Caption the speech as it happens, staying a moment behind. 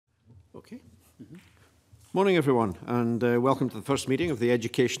Okay. Morning, everyone, and welcome to the first meeting of the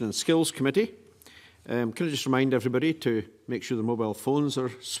Education and Skills Committee. Can I just remind everybody to make sure the mobile phones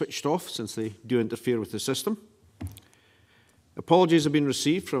are switched off, since they do interfere with the system. Apologies have been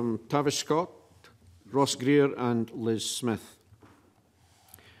received from Tavish Scott, Ross Greer and Liz Smith.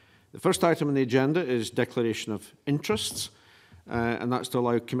 The first item on the agenda is declaration of interests, and that's to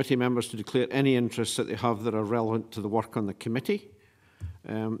allow committee members to declare any interests that they have that are relevant to the work on the committee.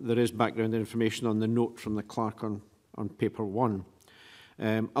 There is background information on the note from the clerk on paper 1.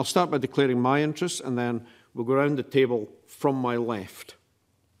 I'll start by declaring my interests, and then we'll go around the table from my left.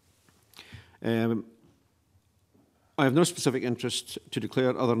 I have no specific interest to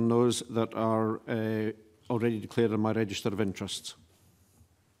declare other than those that are already declared in my register of interests.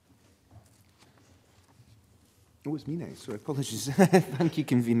 Oh, it's me now. Sorry, apologies. Thank you,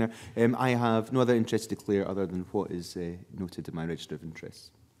 Convener. I have no other interest to declare other than what is noted in my register of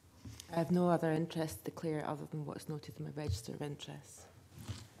interests. I have no other interest to declare other than what's noted in my register of interests.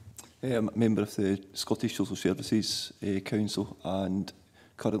 I'm a member of the Scottish Social Services Council and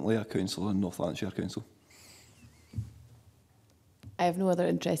currently a councillor in North Lanarkshire Council. I have no other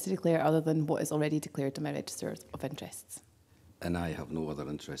interest to declare other than what is already declared in my register of interests. And I have no other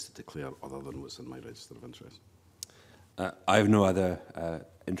interest to declare other than what's in my register of interests. I have no other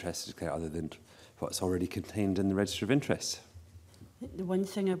interest to declare other than what's already contained in the register of interests. The one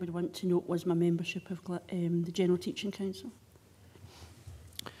thing I would want to note was my membership of the General Teaching Council.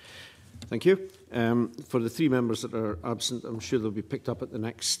 Thank you. For the 3 members that are absent, I'm sure they'll be picked up at the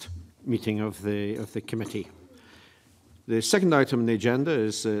next meeting of the committee. The second item on the agenda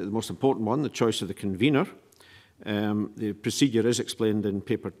is the most important one, the choice of the convener. The procedure is explained in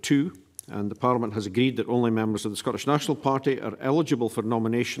paper 2, and the Parliament has agreed that only members of the Scottish National Party are eligible for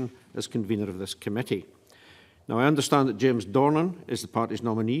nomination as convener of this committee. Now, I understand that James Dornan is the party's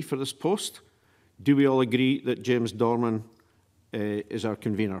nominee for this post. Do we all agree that James Dornan is our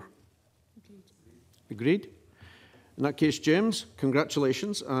convener? Agreed? In that case, James,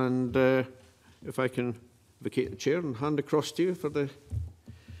 congratulations, and if I can vacate the chair and hand across to you for the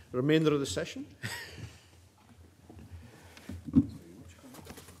remainder of the session.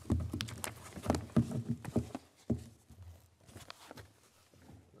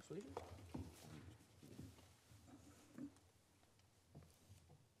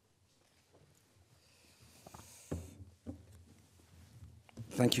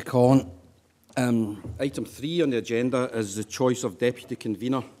 Thank you, Colin. Item 3 on the agenda is the choice of deputy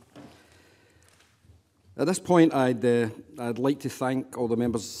convener. At this point, I'd like to thank all the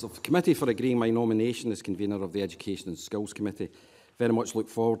members of the committee for agreeing my nomination as convener of the Education and Skills Committee. Very much look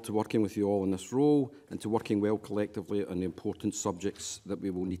forward to working with you all in this role and to working well collectively on the important subjects that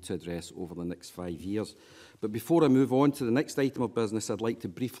we will need to address over the next 5 years. But before I move on to the next item of business, I'd like to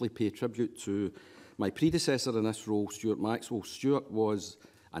briefly pay tribute to my predecessor in this role, Stuart Maxwell. Stuart was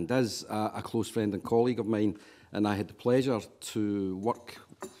and is a close friend and colleague of mine, and I had the pleasure to work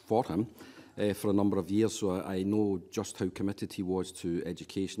for him for a number of years, so I know just how committed he was to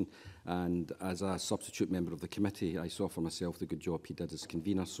education. And as a substitute member of the committee, I saw for myself the good job he did as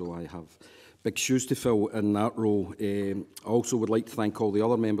convener, so I have big shoes to fill in that role. I also would like to thank all the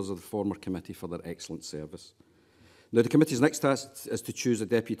other members of the former committee for their excellent service. Now, the committee's next task is to choose a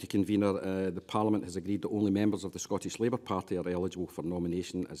deputy convener. The Parliament has agreed that only members of the Scottish Labour Party are eligible for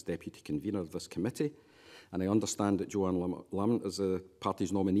nomination as deputy convener of this committee. And I understand that Joanne Lamont is the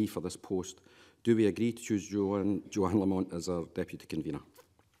party's nominee for this post. Do we agree to choose Joanne Lamont as our deputy convener?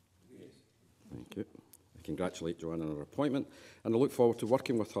 Yes. Thank you. I congratulate Joanne on her appointment, and I look forward to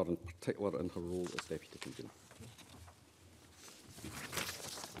working with her, in particular in her role as deputy convener.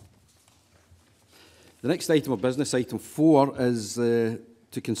 The next item of business, item 4, is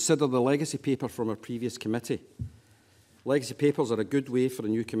to consider the legacy paper from our previous committee. Legacy papers are a good way for a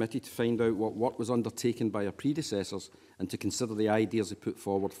new committee to find out what work was undertaken by our predecessors and to consider the ideas they put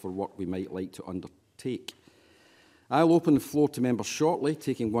forward for what we might like to undertake. I'll open the floor to members shortly,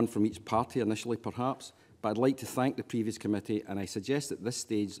 taking one from each party initially perhaps, but I'd like to thank the previous committee, and I suggest at this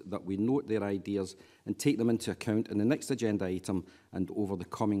stage that we note their ideas and take them into account in the next agenda item and over the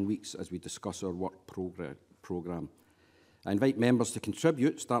coming weeks as we discuss our work programme. I invite members to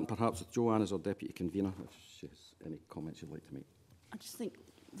contribute, starting perhaps with Joanne as our deputy convener, if she has any comments you'd like to make. I just think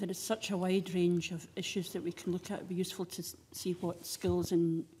there is such a wide range of issues that we can look at. It would be useful to see what skills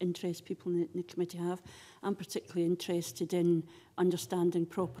and interests people in the committee have. I'm particularly interested in understanding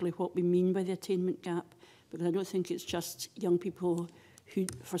properly what we mean by the attainment gap, because I don't think it's just young people who,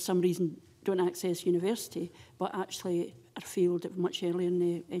 for some reason, don't access university, but actually are failed much earlier in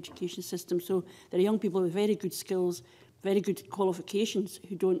the education system. So there are young people with very good skills, very good qualifications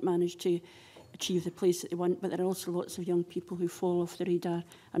who don't manage to achieve the place that they want, but there are also lots of young people who fall off the radar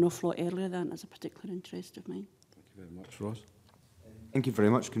an awful lot earlier than that's a particular interest of mine. Thank you very much, Ross. Thank you very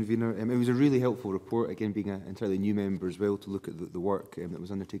much, Convener. It was a really helpful report, again being an entirely new member as well, to look at the work that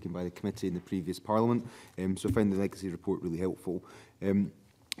was undertaken by the committee in the previous Parliament. So I found the legacy report really helpful.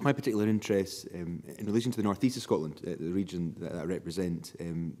 My particular interest in relation to the North East of Scotland, the region that I represent,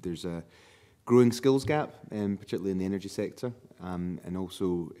 there's a growing skills gap, particularly in the energy sector, and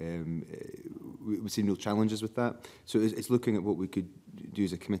also we've seen real challenges with that. So it's looking at what we could do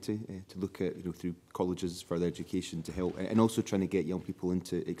as a committee to look at, through colleges, further education to help, and also trying to get young people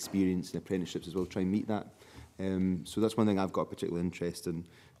into experience and apprenticeships as well, try and meet that. So that's one thing I've got a particular interest in,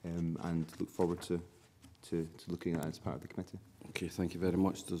 and look forward to looking at as part of the committee. Okay, thank you very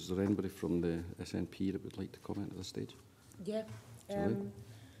much. Is there anybody from the SNP that would like to comment at this stage? Yeah. Julie?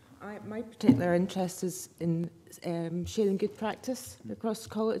 My particular interest is in sharing good practice across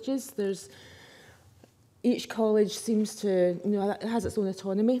colleges. Each college seems to, it has its own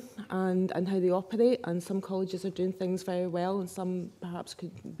autonomy and how they operate, and some colleges are doing things very well, and some perhaps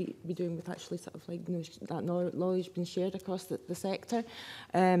could be doing with actually sort of like that knowledge being shared across the sector.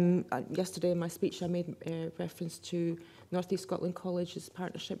 Yesterday in my speech I made reference to North East Scotland College's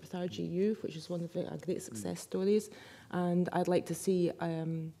partnership with RGU, which is one of the great success stories, and I'd like to see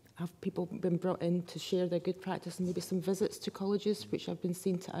have people been brought in to share their good practice, and maybe some visits to colleges which have been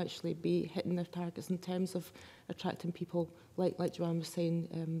seen to actually be hitting their targets in terms of attracting people, like Joanne was saying,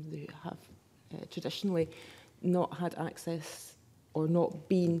 who have traditionally not had access or not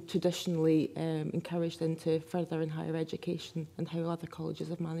been traditionally encouraged into further and higher education, and how other colleges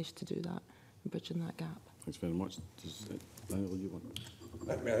have managed to do that and bridging that gap. Thanks very much. Does Daniel, you want?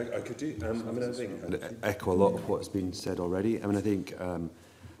 I could do. I think I'd echo a lot of what's been said already. I think.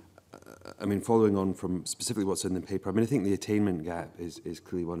 Following on from specifically what's in the paper, I think the attainment gap is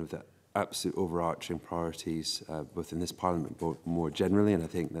clearly one of the absolute overarching priorities both in this Parliament but more generally, and I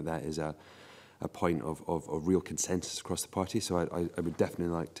think that is a point of real consensus across the party. So I would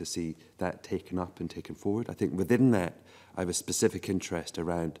definitely like to see that taken up and taken forward. I think within that I have a specific interest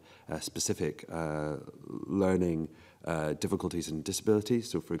around specific learning difficulties and disabilities.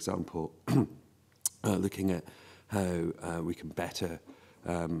 So for example, looking at how we can better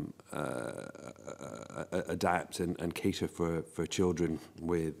adapt and cater for children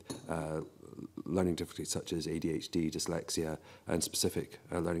with learning difficulties such as ADHD, dyslexia, and specific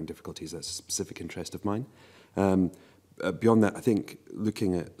learning difficulties. That's a specific interest of mine. Beyond that, I think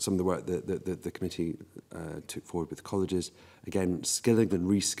looking at some of the work that the committee took forward with colleges, again, skilling and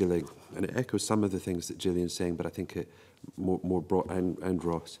reskilling, and it echoes some of the things that Gillian's saying, but I think it more broad, and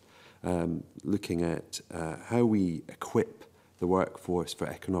Ross, looking at how we equip the workforce for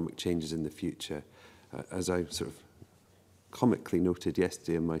economic changes in the future. As I sort of comically noted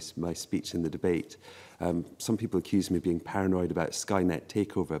yesterday in my speech in the debate, some people accuse me of being paranoid about Skynet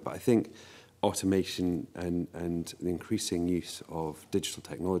takeover, but I think automation and the increasing use of digital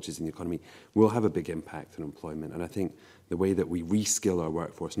technologies in the economy will have a big impact on employment. And I think the way that we reskill our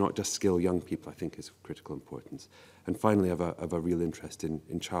workforce, not just skill young people, I think is of critical importance. And finally, I have a real interest in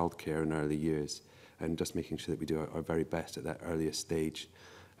childcare in early years, and just making sure that we do our very best at that earliest stage,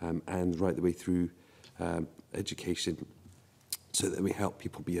 and right the way through education, so that we help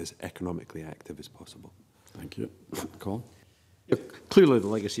people be as economically active as possible. Thank you. Colin? Yeah, clearly the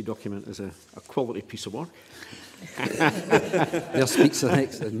legacy document is a quality piece of work. There speaks the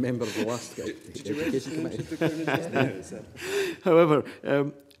next member of the last Education Committee. However,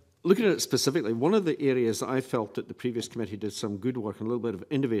 looking at it specifically, one of the areas that I felt that the previous committee did some good work and a little bit of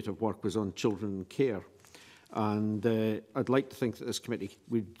innovative work was on children and care. And I'd like to think that this committee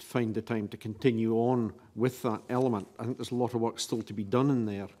would find the time to continue on with that element. I think there's a lot of work still to be done in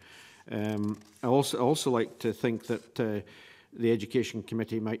there. I also like to think that the Education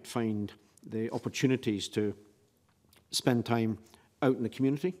Committee might find the opportunities to spend time out in the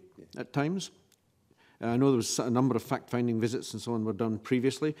community at times. I know there was a number of fact-finding visits and so on were done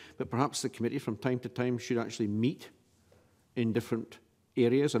previously, but perhaps the committee from time to time should actually meet in different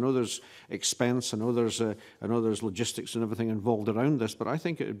areas. I know there's expense, I know there's logistics and everything involved around this, but I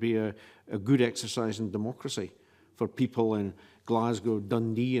think it would be a good exercise in democracy for people in Glasgow,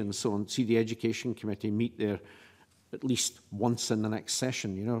 Dundee and so on, see the Education Committee meet there at least once in the next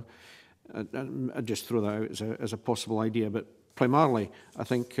session, you know. I'd just throw that out as a possible idea, but primarily I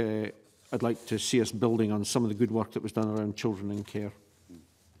think I'd like to see us building on some of the good work that was done around children in care.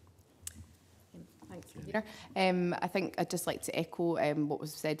 Thanks. I think I'd just like to echo what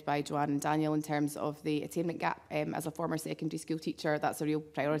was said by Joanne and Daniel in terms of the attainment gap. As a former secondary school teacher, that's a real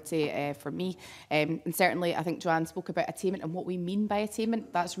priority for me. And certainly, I think Joanne spoke about attainment and what we mean by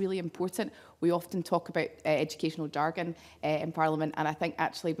attainment. That's really important. We often talk about educational jargon in Parliament, and I think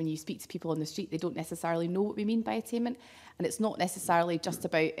actually when you speak to people on the street, they don't necessarily know what we mean by attainment. And it's not necessarily just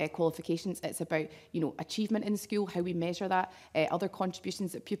about qualifications, it's about, you know, achievement in school, how we measure that, other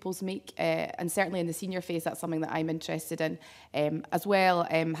contributions that pupils make, and certainly in the senior phase, that's something that I'm interested in. As well,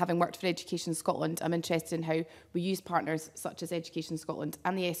 having worked for Education Scotland, I'm interested in how we use partners such as Education Scotland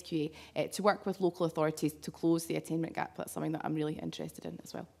and the SQA to work with local authorities to close the attainment gap. That's something that I'm really interested in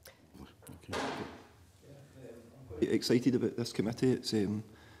as well. Okay. Excited about this committee. It's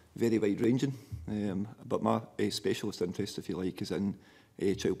very wide-ranging, but my specialist interest, if you like, is in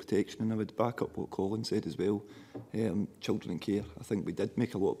child protection, and I would back up what Colin said as well. Children in care, I think we did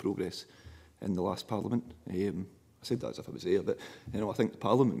make a lot of progress in the last Parliament. I said that as if I was there, but you know, I think the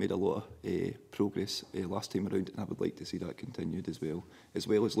Parliament made a lot of progress last time around, and I would like to see that continued as well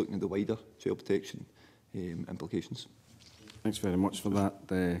as looking at the wider child protection implications. Thanks very much for that.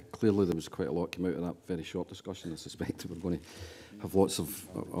 Clearly there was quite a lot came out of that very short discussion. I suspect we're going to have lots of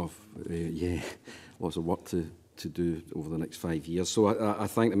work to do over the next 5 years. So I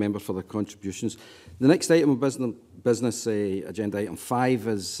thank the member for their contributions. The next item of business agenda item 5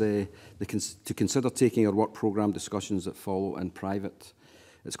 is to consider taking our work programme discussions that follow in private.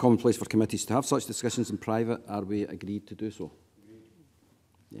 It's commonplace for committees to have such discussions in private. Are we agreed to do so?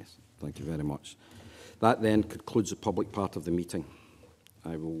 Yes, thank you very much. That then concludes the public part of the meeting.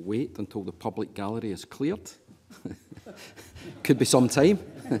 I will wait until the public gallery is cleared. Could be some time.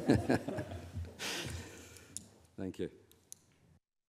 Thank you.